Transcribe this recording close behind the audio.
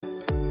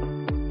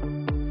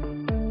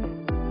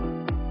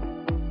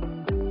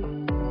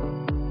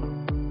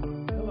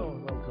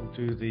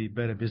the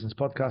Better Business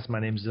Podcast. My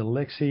name is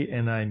Alexi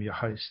and I'm your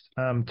host.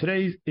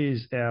 Today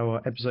is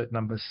our episode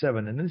number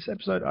 7. And in this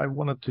episode, I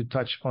wanted to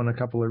touch on a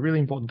couple of really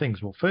important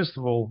things. Well, first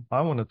of all,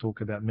 I want to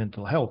talk about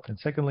mental health. And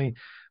secondly,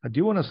 I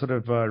do want to sort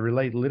of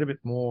relate a little bit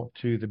more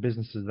to the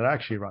businesses that I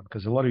actually run,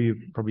 because a lot of you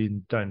probably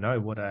don't know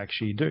what I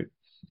actually do.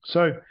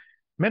 So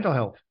mental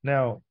health.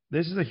 Now,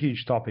 this is a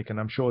huge topic, and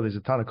I'm sure there's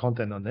a ton of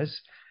content on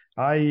this.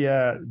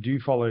 I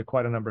do follow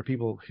quite a number of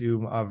people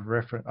whom I'll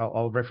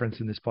reference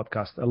in this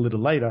podcast a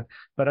little later,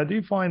 but I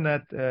do find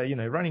that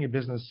running a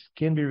business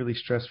can be really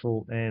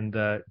stressful and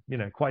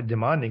quite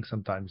demanding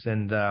sometimes,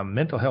 and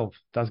mental health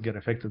does get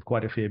affected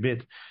quite a fair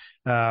bit,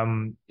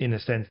 in a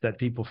sense that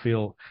people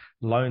feel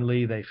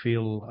lonely, they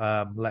feel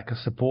lack of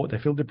support, they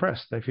feel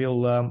depressed, they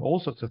feel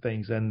all sorts of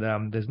things, and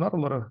there's not a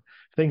lot of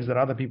things that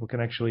other people can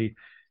actually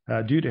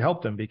do to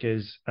help them,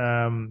 because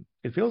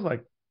it feels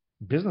like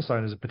business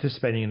owners are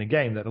participating in a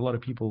game that a lot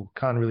of people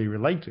can't really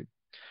relate to.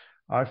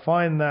 I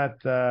find that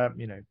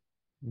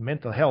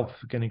mental health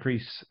can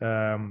increase,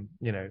 can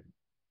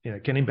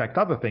impact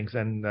other things,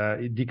 and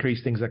it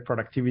decrease things like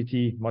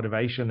productivity,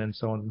 motivation, and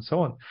so on and so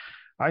on.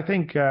 I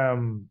think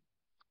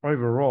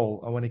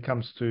overall, when it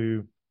comes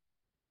to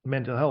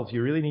mental health,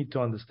 you really need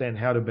to understand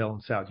how to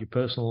balance out your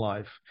personal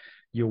life,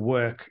 your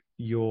work,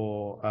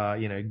 your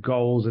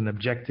goals and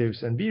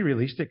objectives, and be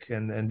realistic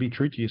and be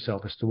true to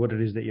yourself as to what it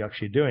is that you're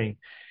actually doing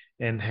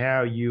and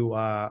how you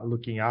are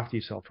looking after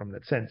yourself from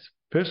that sense.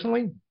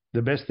 Personally,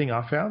 the best thing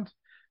I found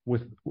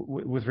with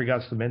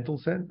regards to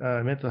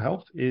mental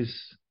health is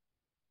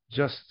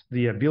just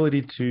the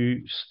ability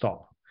to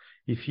stop.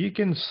 If you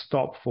can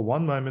stop for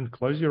one moment,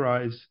 close your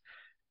eyes,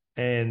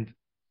 and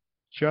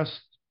just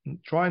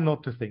try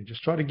not to think,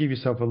 just try to give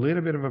yourself a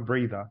little bit of a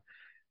breather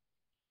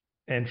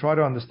and try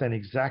to understand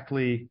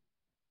exactly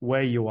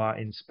where you are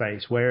in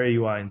space, where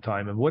you are in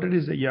time, and what it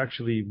is that you're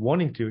actually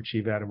wanting to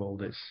achieve out of all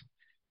this.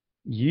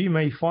 You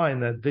may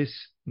find that this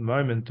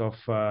moment of,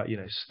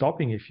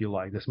 stopping, if you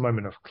like, this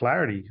moment of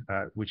clarity,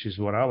 which is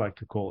what I like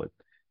to call it,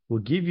 will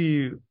give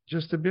you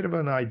just a bit of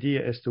an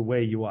idea as to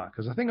where you are.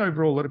 Because I think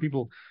overall, a lot of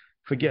people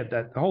forget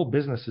that the whole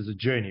business is a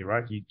journey,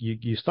 right?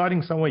 You're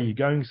starting somewhere, you're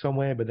going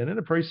somewhere, but then in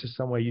the process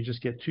somewhere, you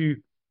just get too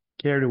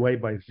carried away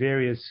by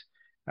various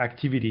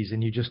activities,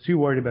 and you're just too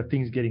worried about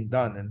things getting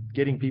done and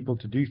getting people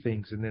to do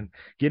things, and then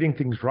getting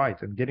things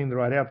right and getting the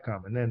right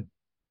outcome. And then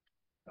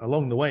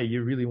along the way,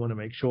 you really want to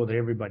make sure that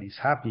everybody's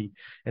happy.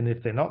 And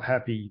if they're not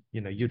happy,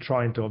 you're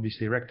trying to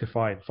obviously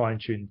rectify and fine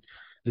tune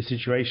the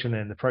situation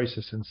and the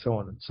process and so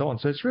on and so on.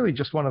 So it's really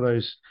just one of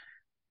those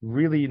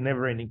really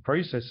never ending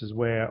processes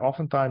where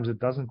oftentimes it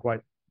doesn't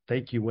quite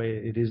take you where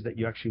it is that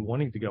you're actually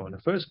wanting to go in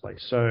the first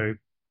place. So,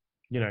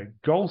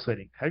 goal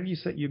setting. Have you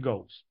set your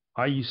goals?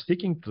 Are you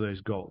sticking to those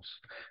goals?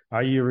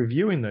 Are you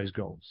reviewing those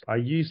goals? Are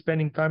you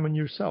spending time on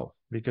yourself?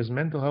 Because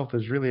mental health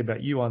is really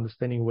about you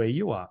understanding where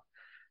you are.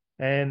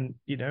 And,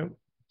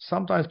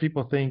 sometimes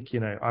people think,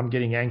 I'm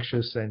getting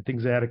anxious and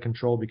things are out of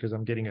control because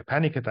I'm getting a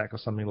panic attack or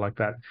something like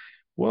that.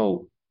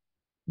 Well,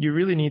 you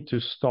really need to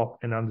stop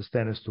and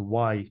understand as to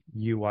why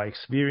you are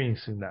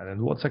experiencing that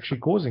and what's actually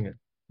causing it.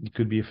 It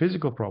could be a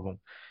physical problem.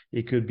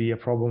 It could be a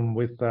problem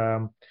with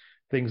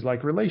things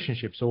like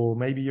relationships, or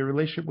maybe your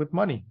relationship with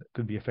money that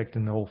could be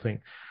affecting the whole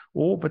thing.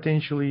 Or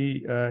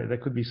potentially there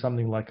could be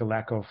something like a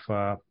lack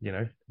of,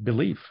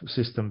 belief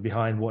system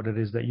behind what it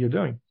is that you're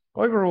doing.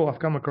 Overall, I've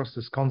come across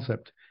this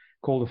concept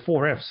called the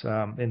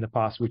 4Fs in the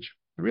past, which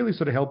really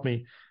sort of helped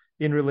me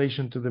in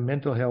relation to the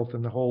mental health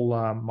and the whole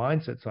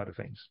mindset side of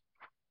things.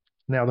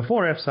 Now, the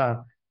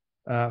 4Fs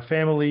are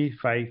family,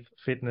 faith,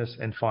 fitness,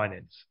 and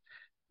finance.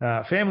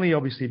 Family,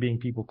 obviously, being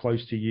people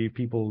close to you,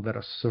 people that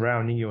are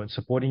surrounding you and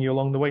supporting you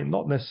along the way,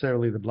 not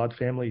necessarily the blood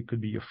family. It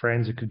could be your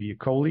friends, it could be your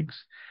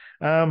colleagues.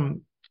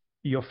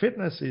 Your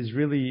fitness is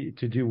really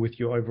to do with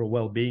your overall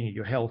well-being,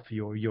 your health,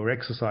 your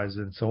exercise,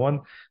 and so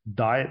on.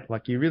 Diet,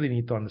 like you really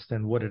need to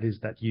understand what it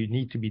is that you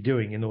need to be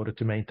doing in order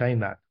to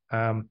maintain that.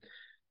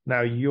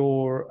 Now,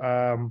 your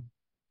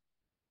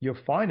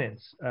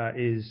finance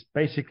is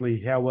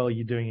basically how well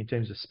you're doing in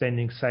terms of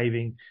spending,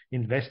 saving,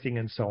 investing,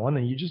 and so on.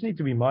 And you just need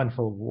to be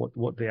mindful of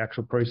what the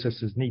actual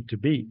processes need to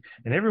be.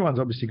 And everyone's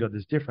obviously got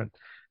this different.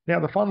 Now,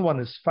 the fun one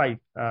is faith.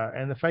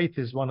 And the faith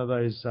is one of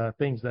those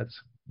things that's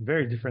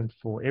very different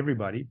for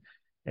everybody.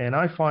 And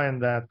I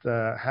find that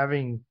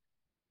having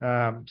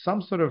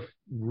some sort of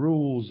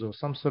rules or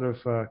some sort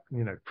of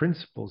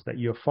principles that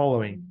you're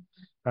following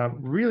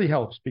really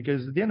helps,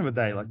 because at the end of the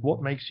day, like,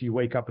 what makes you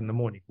wake up in the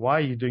morning? Why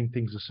are you doing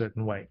things a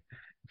certain way?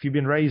 If you've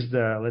been raised,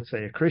 let's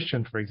say, a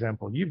Christian, for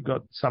example, you've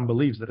got some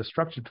beliefs that are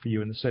structured for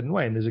you in a certain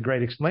way, and there's a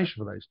great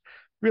explanation for those.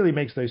 Really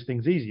makes those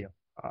things easier.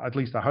 At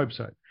least I hope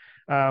so.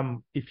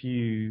 If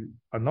you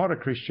are not a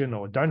Christian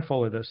or don't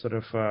follow those sort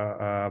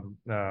of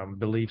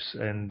beliefs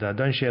and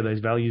don't share those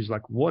values,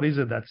 like, what is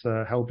it that's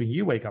helping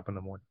you wake up in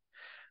the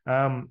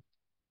morning?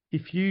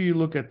 If you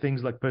look at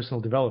things like personal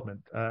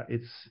development,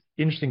 it's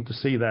interesting to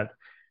see that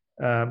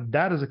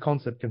that as a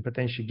concept can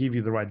potentially give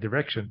you the right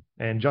direction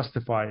and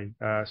justify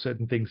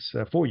certain things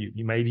for you.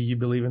 Maybe you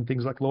believe in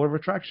things like law of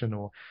attraction,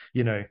 or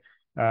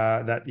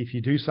that if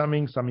you do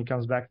something, something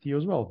comes back to you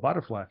as well.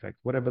 Butterfly effect,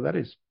 whatever that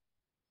is.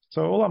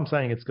 So all I'm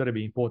saying, it's got to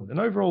be important. And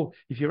overall,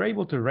 if you're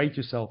able to rate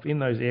yourself in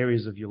those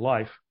areas of your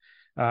life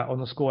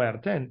on a score out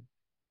of 10,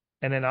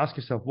 and then ask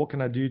yourself, what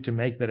can I do to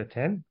make that a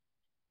 10?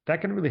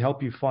 That can really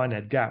help you find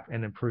that gap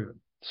and improve it.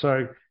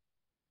 So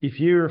if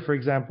you're, for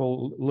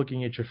example,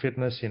 looking at your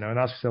fitness, and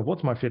ask yourself,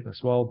 what's my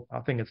fitness? Well, I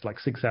think it's like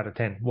 6 out of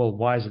 10. Well,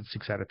 why is it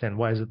 6 out of 10?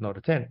 Why is it not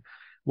a 10?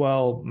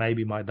 Well,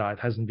 maybe my diet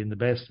hasn't been the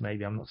best.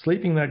 Maybe I'm not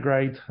sleeping that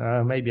great.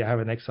 Maybe I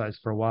haven't exercised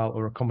for a while,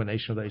 or a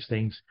combination of those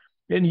things.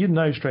 And you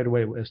know straight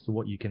away as to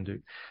what you can do.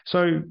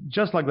 So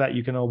just like that,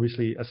 you can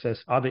obviously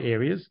assess other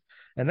areas,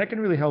 and that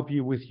can really help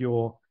you with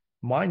your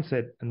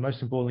mindset, and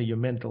most importantly, your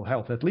mental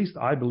health. At least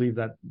I believe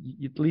that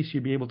at least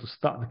you'll be able to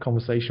start the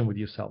conversation with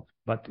yourself.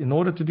 But in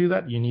order to do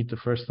that, you need to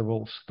first of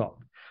all stop.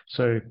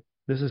 So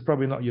this is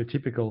probably not your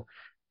typical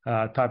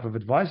type of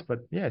advice, but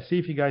yeah, see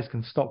if you guys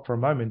can stop for a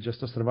moment just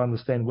to sort of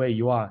understand where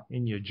you are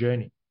in your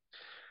journey.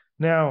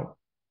 Now,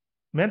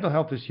 mental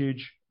health is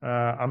huge.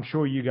 I'm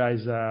sure you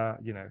guys are,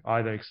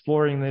 either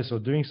exploring this or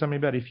doing something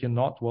about it. If you're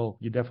not, well,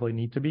 you definitely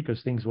need to be,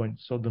 because things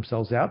won't sort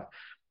themselves out.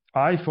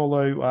 I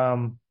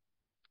follow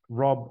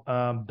Rob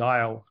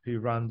Dial, who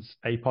runs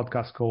a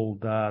podcast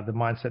called The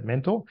Mindset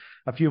Mentor.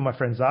 A few of my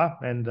friends are,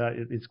 and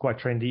it's quite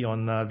trendy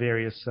on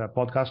various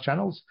podcast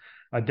channels.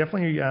 I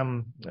definitely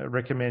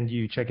recommend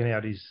you checking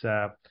out his,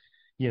 the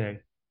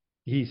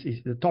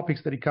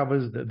topics that he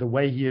covers, the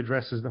way he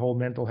addresses the whole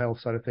mental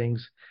health side of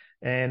things.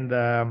 And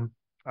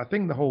I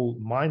think the whole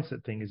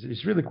mindset thing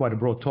is really quite a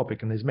broad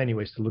topic, and there's many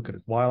ways to look at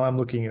it. While I'm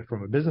looking at it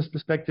from a business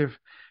perspective,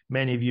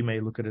 many of you may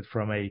look at it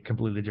from a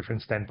completely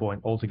different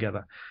standpoint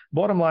altogether.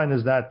 Bottom line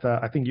is that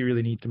I think you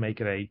really need to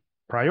make it a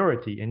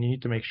priority, and you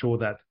need to make sure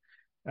that,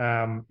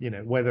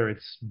 whether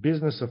it's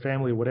business or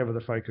family, whatever the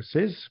focus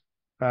is,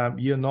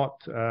 you're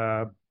not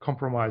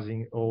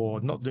compromising or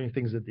not doing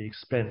things at the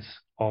expense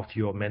of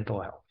your mental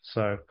health.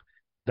 So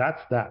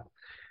that's that.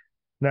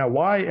 Now,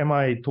 why am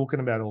I talking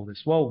about all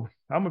this? Well,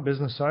 I'm a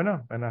business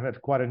owner, and I've had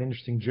quite an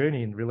interesting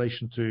journey in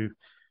relation to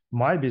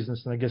my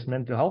business, and I guess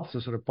mental health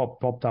has sort of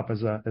popped up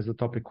as a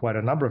topic quite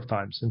a number of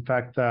times. In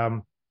fact,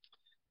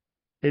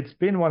 it's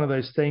been one of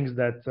those things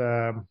that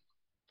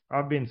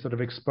I've been sort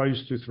of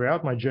exposed to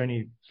throughout my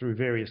journey through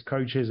various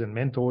coaches and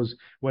mentors,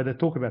 where they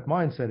talk about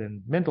mindset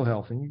and mental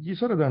health, and you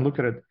sort of don't look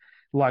at it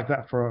like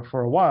that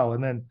for a while.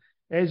 And then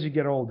as you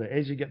get older,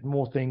 as you get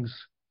more things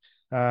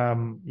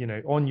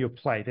on your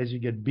plate, as you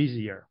get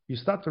busier, you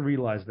start to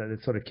realize that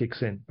it sort of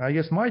kicks in. I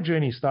guess my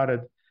journey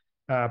started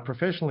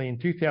professionally in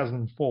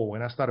 2004,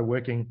 when I started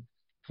working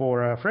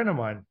for a friend of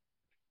mine,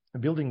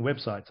 building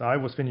websites. I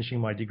was finishing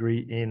my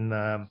degree in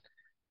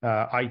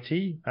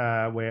IT,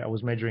 where I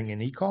was majoring in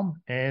ecom,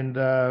 and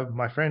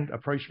my friend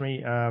approached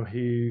me,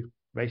 who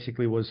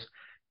basically was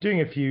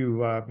doing a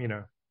few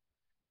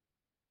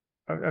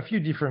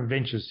different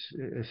ventures,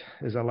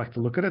 as I like to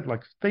look at it,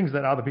 like things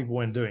that other people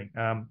weren't doing.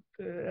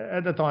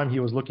 At the time, he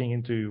was looking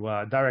into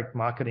direct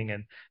marketing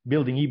and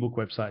building ebook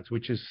websites,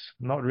 which is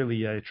not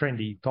really a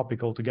trendy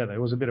topic altogether. It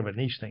was a bit of a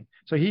niche thing.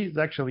 So he's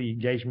actually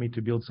engaged me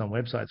to build some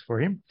websites for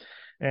him.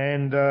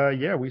 And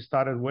we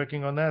started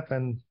working on that,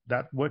 and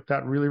that worked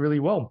out really, really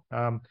well.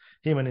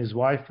 Him and his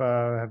wife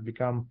have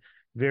become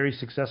very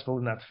successful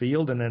in that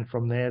field. And then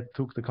from there,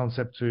 took the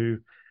concept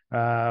to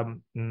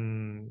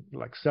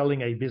like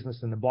selling a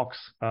business in the box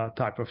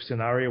type of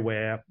scenario,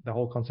 where the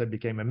whole concept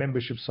became a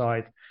membership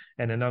site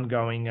and an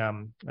ongoing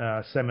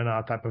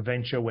seminar type of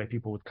venture, where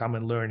people would come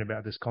and learn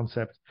about this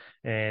concept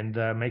and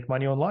make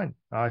money online.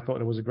 I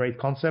thought it was a great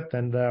concept,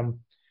 and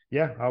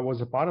I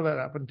was a part of that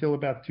up until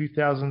about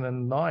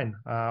 2009,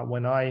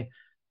 when I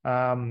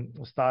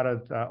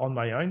started on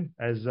my own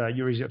as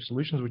EuroZip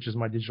Solutions, which is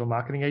my digital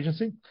marketing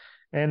agency.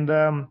 And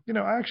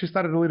I actually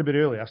started a little bit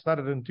early. I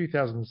started in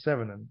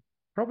 2007, and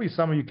probably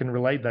some of you can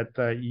relate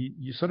that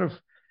you sort of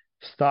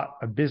start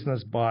a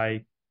business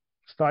by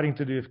starting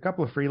to do a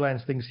couple of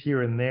freelance things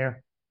here and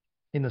there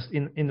in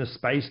the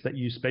space that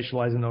you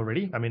specialize in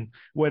already. I mean,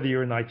 whether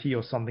you're in IT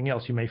or something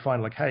else, you may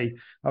find like, hey,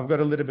 I've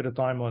got a little bit of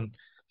time on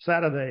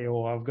Saturday,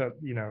 or I've got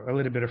a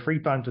little bit of free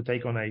time to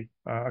take on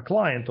a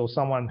client or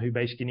someone who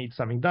basically needs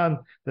something done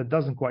that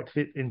doesn't quite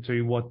fit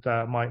into what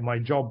my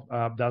job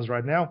does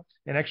right now.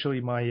 And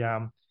actually,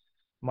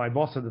 my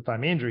boss at the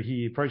time, Andrew,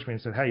 he approached me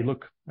and said, hey,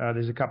 look,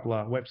 there's a couple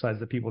of websites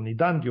that people need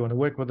done. Do you want to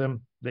work with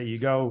them? There you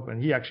go.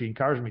 And he actually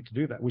encouraged me to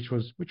do that, which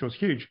was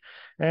huge.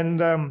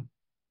 And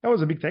that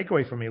was a big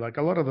takeaway for me. Like,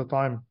 a lot of the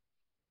time,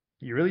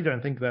 you really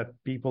don't think that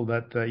people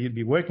that you'd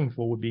be working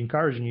for would be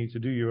encouraging you to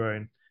do your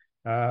own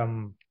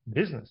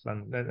business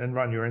and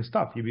run your own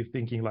stuff. You'd be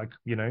thinking like,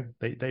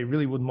 they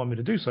really wouldn't want me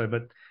to do so.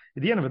 But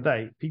at the end of the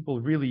day,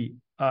 people really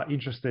are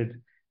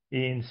interested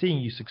in seeing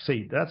you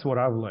succeed. That's what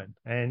I've learned.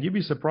 And you'd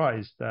be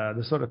surprised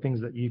the sort of things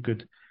that you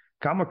could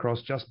come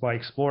across just by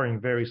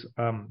exploring various,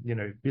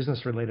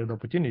 business-related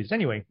opportunities.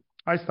 Anyway,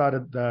 I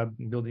started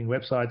building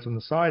websites on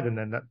the side, and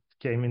then that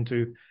came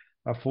into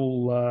a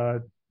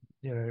full,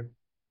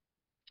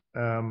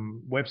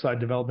 website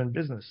development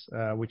business,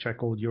 which I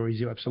called Your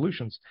Easy Web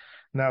Solutions.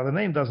 Now, the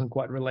name doesn't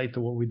quite relate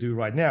to what we do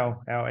right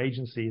now. Our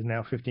agency is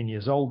now 15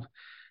 years old,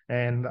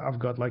 and I've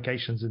got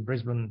locations in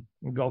Brisbane,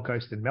 Gold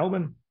Coast, and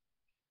Melbourne.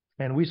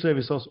 And we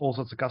service all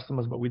sorts of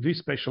customers, but we do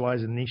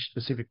specialize in niche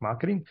specific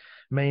marketing,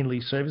 mainly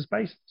service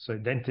based. So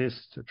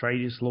dentists,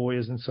 tradies,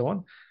 lawyers, and so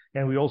on.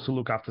 And we also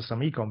look after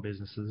some e-com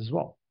businesses as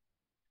well.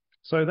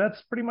 So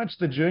that's pretty much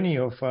the journey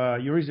of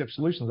Your Easy Web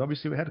Solutions.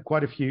 Obviously, we had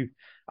quite a few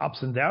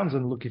ups and downs.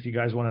 And look, if you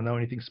guys want to know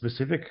anything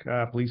specific,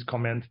 please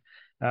comment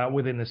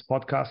within this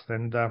podcast.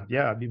 And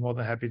I'd be more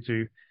than happy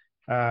to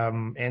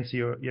answer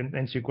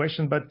your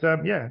question. But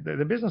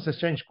the business has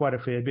changed quite a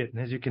fair bit.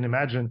 And as you can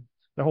imagine,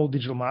 the whole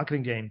digital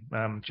marketing game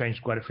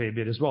changed quite a fair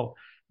bit as well.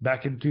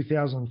 Back in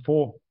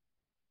 2004,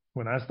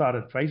 when I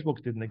started,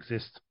 Facebook didn't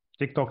exist.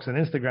 TikToks and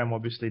Instagram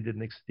obviously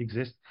didn't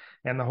exist.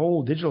 And the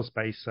whole digital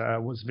space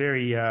was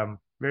very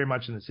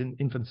much in its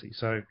infancy.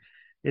 So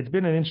it's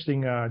been an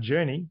interesting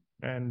journey.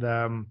 And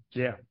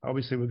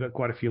obviously we've got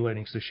quite a few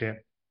learnings to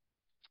share.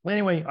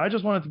 Anyway, I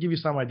just wanted to give you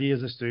some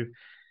ideas as to,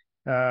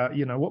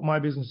 what my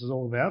business is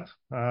all about,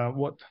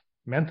 what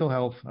mental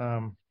health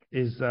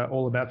is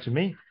all about to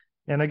me.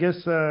 And I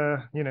guess,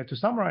 to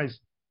summarize,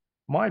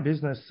 my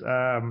business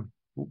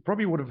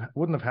probably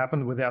wouldn't have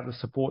happened without the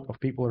support of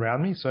people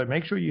around me. So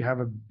make sure you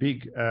have a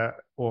big,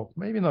 or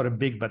maybe not a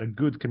big, but a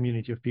good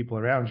community of people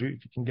around you.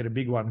 If you can get a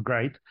big one,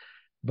 great.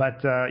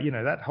 But,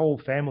 that whole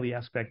family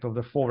aspect of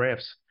the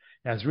 4Fs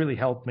has really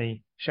helped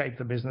me shape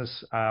the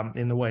business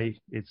in the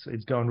way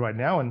it's going right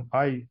now. And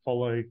I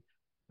follow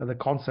the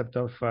concept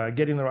of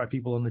getting the right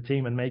people on the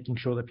team and making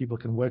sure that people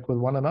can work with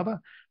one another.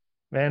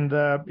 And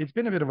it's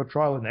been a bit of a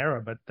trial and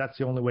error, but that's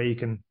the only way you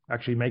can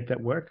actually make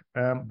that work.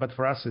 But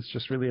for us, it's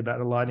just really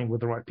about aligning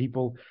with the right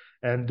people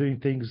and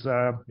doing things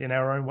in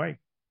our own way.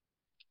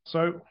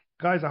 So,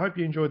 guys, I hope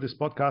you enjoyed this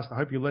podcast. I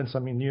hope you learned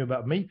something new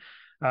about me.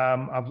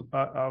 I've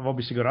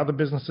obviously got other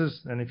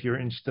businesses, and if you're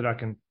interested, I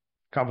can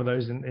cover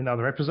those in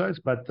other episodes.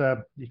 But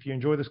if you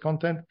enjoy this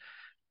content,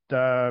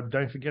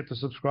 don't forget to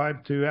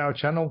subscribe to our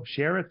channel,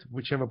 share it,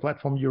 whichever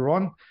platform you're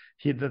on,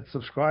 hit that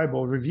subscribe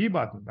or review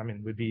button. I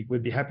mean,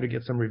 we'd be happy to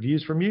get some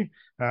reviews from you.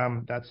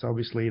 That's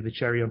obviously the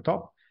cherry on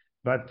top.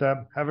 But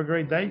have a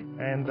great day,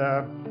 and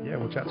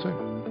we'll chat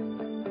soon.